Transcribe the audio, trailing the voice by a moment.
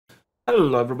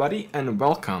Hello everybody and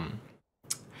welcome.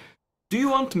 Do you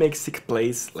want to make sick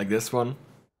plays like this one?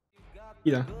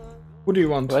 Yeah. Who do you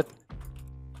want? What?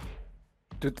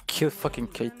 Dude, kill fucking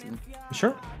Caitlyn.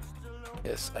 Sure?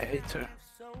 Yes, I hate her.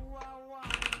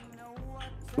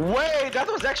 Wait, that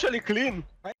was actually clean!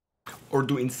 Or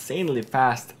do insanely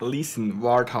fast Lee Sin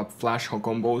ward hop flash hop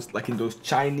combos like in those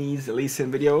Chinese Lee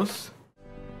Sin videos?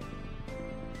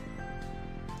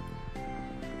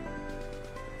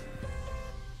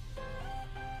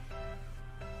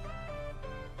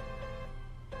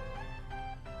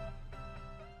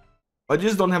 I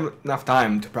just don't have enough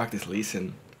time to practice Lee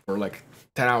Sin for like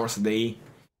 10 hours a day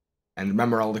and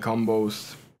remember all the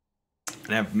combos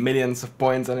and have millions of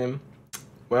points on him.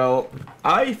 Well,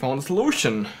 I found a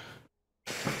solution.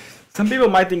 Some people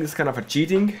might think it's kind of a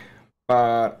cheating,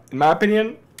 but in my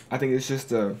opinion, I think it's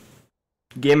just a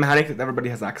game mechanic that everybody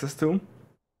has access to.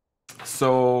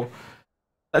 So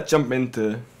let's jump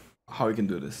into how we can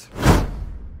do this.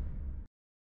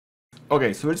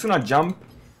 Okay, so we're just gonna jump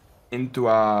into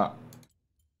a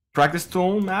practice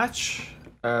tool match.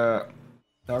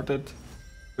 Started.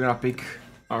 We're gonna pick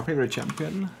our favorite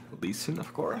champion, Lee Sin,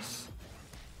 of course.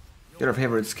 Get our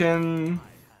favorite skin.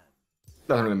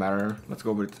 Doesn't really matter. Let's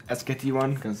go with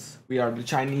SKT1 because we are the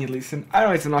Chinese Lee Sin. I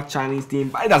know it's not Chinese team,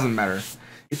 but it doesn't matter.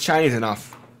 It's Chinese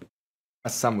enough,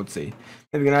 as some would say.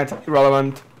 Maybe Ignite,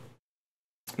 irrelevant.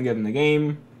 We get in the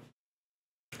game.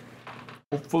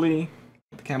 Hopefully,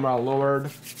 get the camera lowered.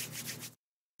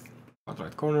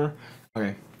 Right corner.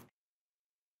 Okay.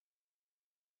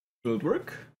 Will it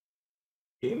work?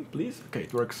 Game, please? Okay,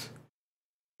 it works.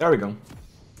 There we go.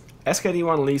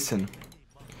 SKT1 Lee Sin.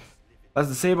 Let's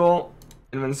disable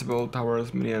invincible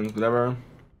towers, minions, whatever.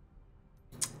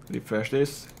 Refresh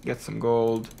this, get some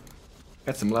gold,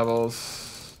 get some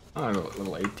levels. I'll go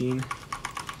level 18.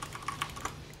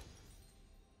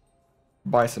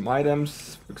 Buy some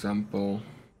items, for example.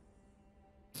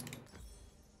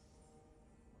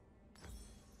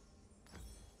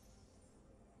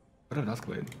 What a Dusk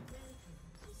Blade.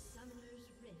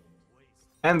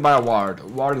 And buy a ward.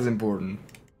 Ward is important.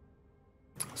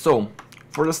 So,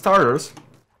 for the starters,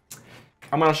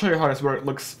 I'm gonna show you how this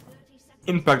looks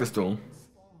in practice tool.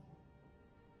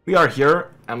 We are here,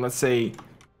 and let's say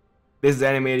this is the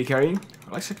animated carry.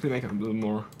 Let's actually make it a little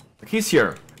more. Like he's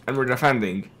here, and we're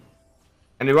defending,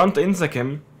 and we want to INSEC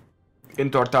him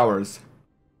into our towers.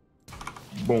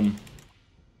 Boom.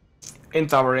 In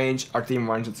tower range, our team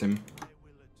one-shots him.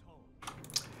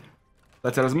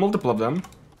 Let's say there's multiple of them.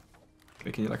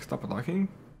 Wait, can you like stop attacking?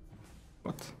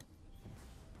 What?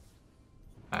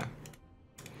 Ah.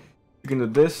 You can do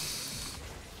this.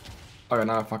 Okay,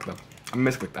 now I fucked up. I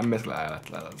misclicked.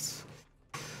 Let's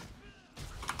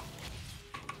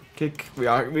kick.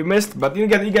 We missed, but you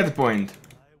get the point.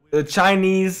 The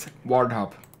Chinese ward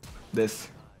hop. This.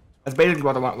 That's basically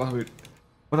what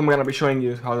I'm gonna be showing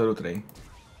you how to do today.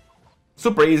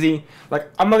 Super easy.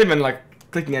 Like I'm not even like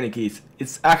clicking any keys.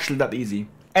 It's actually that easy.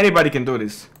 Anybody can do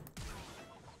this.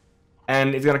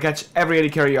 And it's gonna catch every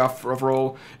AD carry off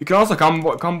roll. You can also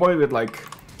combo with like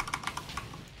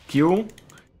Q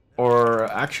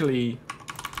or actually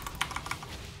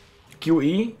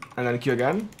QE and then Q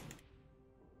again.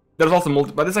 There's also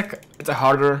but it's a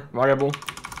harder variable.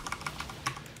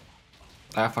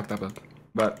 I fucked up it.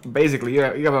 But basically you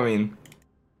get what I mean.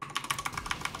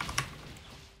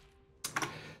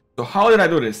 So how did I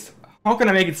do this? How can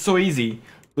I make it so easy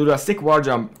to do a sick ward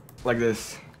jump like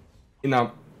this in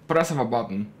a press of a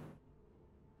button?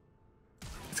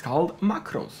 It's called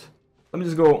macros. Let me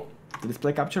just go to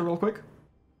display capture real quick.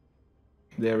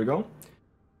 There we go.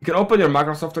 You can open your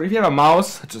macro software. If you have a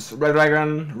mouse, such as Red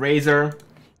Dragon, Razer, you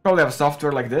probably have a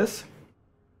software like this.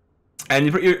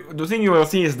 And the thing you will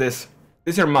see is this.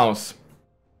 This is your mouse.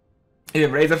 If you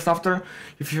have Razer software,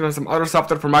 if you have some other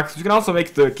software for macros, you can also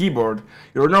make the keyboard.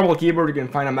 Your normal keyboard, you can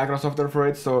find a macro software for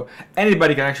it, so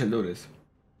anybody can actually do this.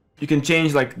 You can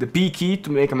change like the P key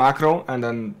to make a macro, and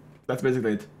then that's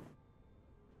basically it.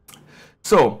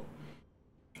 So,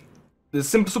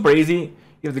 this is super easy.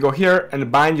 You have to go here and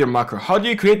bind your macro. How do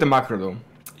you create the macro though?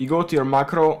 You go to your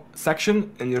macro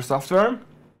section in your software,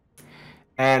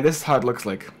 and this is how it looks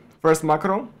like. First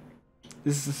macro.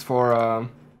 This is for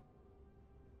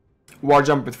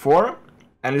wardjump with 4,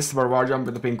 and this is for wardjump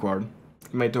with the pink ward.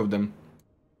 I made 2 of them.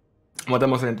 I'll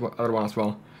demonstrate the other one as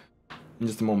well in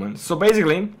just a moment. So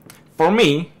basically, for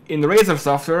me, in the Razer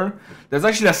software, there's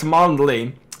actually a small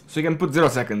delay, so you can put 0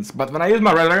 seconds. But when I use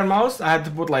my Red Dragon mouse, I had to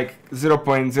put like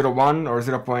 0.01 or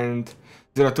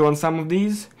 0.02 on some of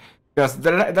these, because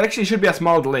there actually should be a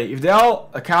small delay. If they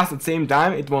all cast at the same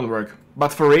time, it won't work.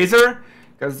 But for Razer,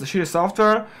 because it's the shitty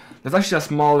software, there's actually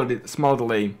a small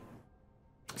delay.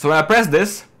 So when I press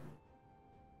this,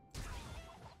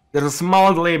 there's a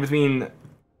small delay between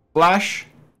flash,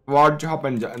 wardjump,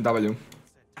 and W.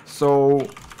 So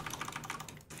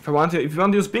if you want to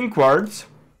use pink wards,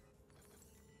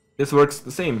 this works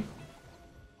the same.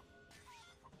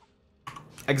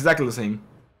 Exactly the same.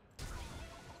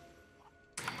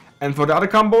 And for the other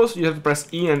combos, you have to press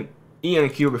E and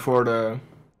Q before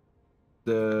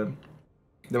the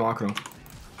macro.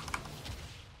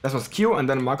 That was Q and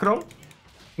then macro.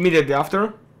 Immediately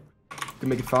after, to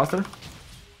make it faster.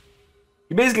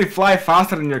 You basically fly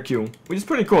faster than your Q, which is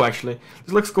pretty cool actually.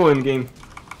 This looks cool in game.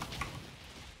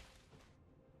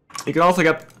 You can also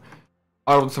get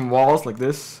out of some walls like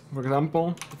this, for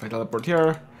example. If I teleport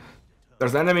here,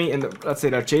 there's an enemy, and let's say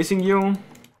they're chasing you,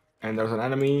 and there's an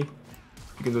enemy.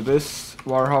 You can do this,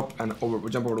 war hop, and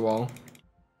jump over the wall.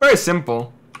 Very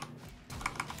simple.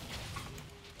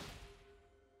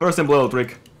 Very simple little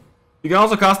trick. You can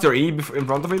also cast your E in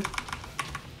front of it,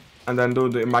 and then do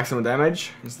the maximum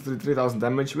damage. It's 3000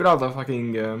 damage without the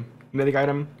fucking medic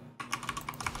item.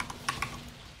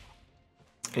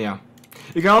 Yeah.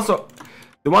 You can also...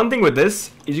 The one thing with this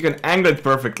is you can angle it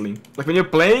perfectly. Like when you're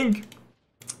playing...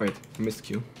 Wait, I missed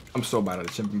Q. I'm so bad at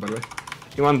the champion, by the way.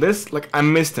 You want this? Like, I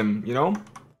missed him, you know?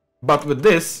 But with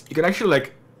this, you can actually,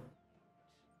 like...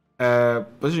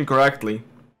 position correctly.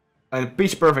 And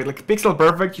pitch perfect. Like, pixel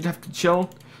perfect, you'd have to chill.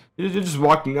 You're just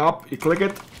walking up, you click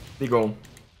it, you go.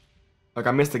 Like,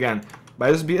 I missed again.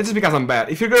 But it's just because I'm bad.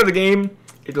 If you're good at the game,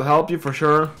 it will help you for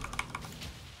sure.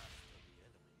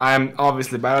 I'm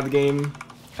obviously bad at the game.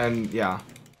 And, yeah.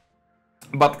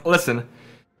 But, listen.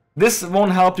 This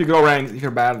won't help you grow ranks if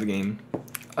you're bad at the game.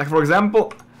 Like, for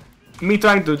example, me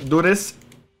trying to do this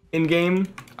in game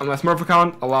on my Smurf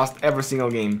account, I lost every single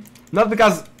game. Not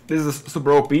because this is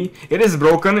super OP. It is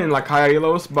broken in like higher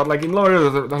elos, but like in lower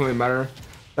elos it doesn't really matter.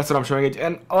 That's what I'm showing it.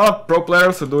 And a lot of pro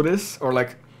players who do this, or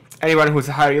like anyone who's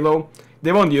a higher elo,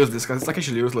 they won't use this because it's like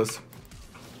actually useless.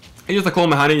 It's just a cool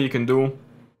mechanic you can do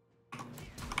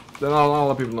that not a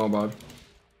lot of people know about.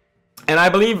 And I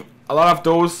believe a lot of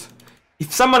those,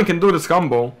 if someone can do this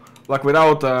combo, like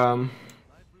without,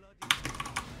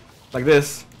 like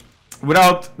this,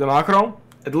 without the macro,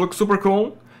 it looks super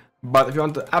cool. But if you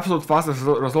want the absolute fastest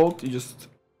result, you just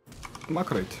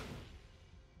macro it.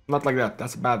 Not like that.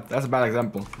 That's a bad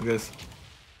example. Like this.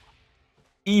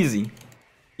 Easy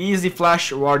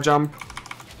flash, war jump,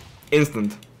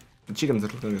 instant. The chickens are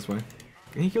looking this way.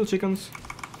 Can he kill chickens?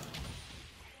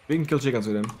 We can kill chickens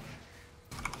with him.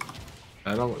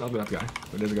 Not with that guy,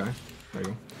 with this guy. There you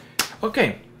go.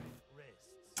 Okay.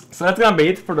 So that's gonna be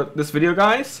it for this video,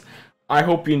 guys. I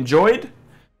hope you enjoyed.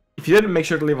 If you did, make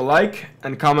sure to leave a like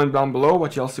and comment down below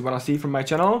what you also want to see from my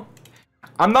channel.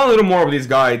 I'm done a little more of these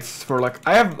guides for like,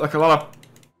 I have like a lot of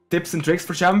tips and tricks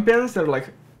for champions that are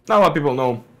like, not a lot of people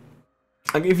know.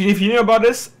 Like if you knew about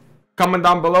this, comment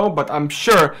down below, but I'm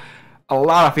sure a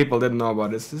lot of people didn't know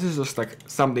about this. This is just like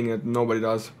something that nobody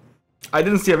does. I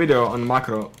didn't see a video on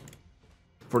macro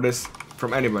for this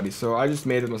from anybody, so I just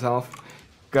made it myself.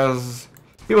 Because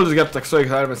people just get like so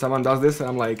excited when someone does this, and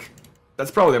I'm like, that's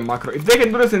probably a macro. If they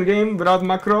can do this in game without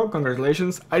macro,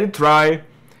 congratulations. I did try.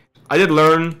 I did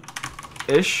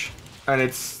learn-ish. And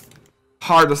it's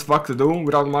hard as fuck to do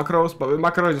without macros. But with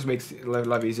macro, it just makes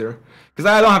life easier. Because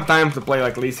I don't have time to play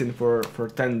like Lee Sin for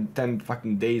 10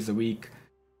 fucking days a week.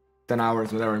 10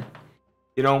 hours, whatever.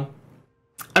 You know?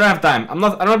 I don't have time. I'm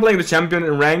not playing the champion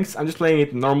in ranks. I'm just playing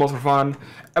it normal for fun.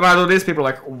 And when I do this, people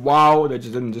are like, wow, that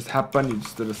just didn't just happen. You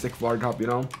just did a sick ward hop, you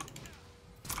know?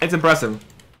 It's impressive.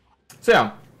 So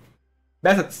yeah,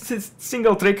 that's a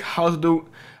single trick how to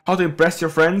impress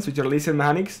your friends with your Lee Sin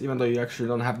mechanics, even though you actually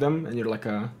don't have them and you're like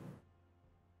a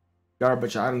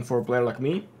garbage Iron 4 player like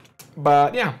me.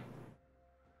 But yeah,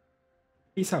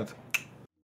 peace out.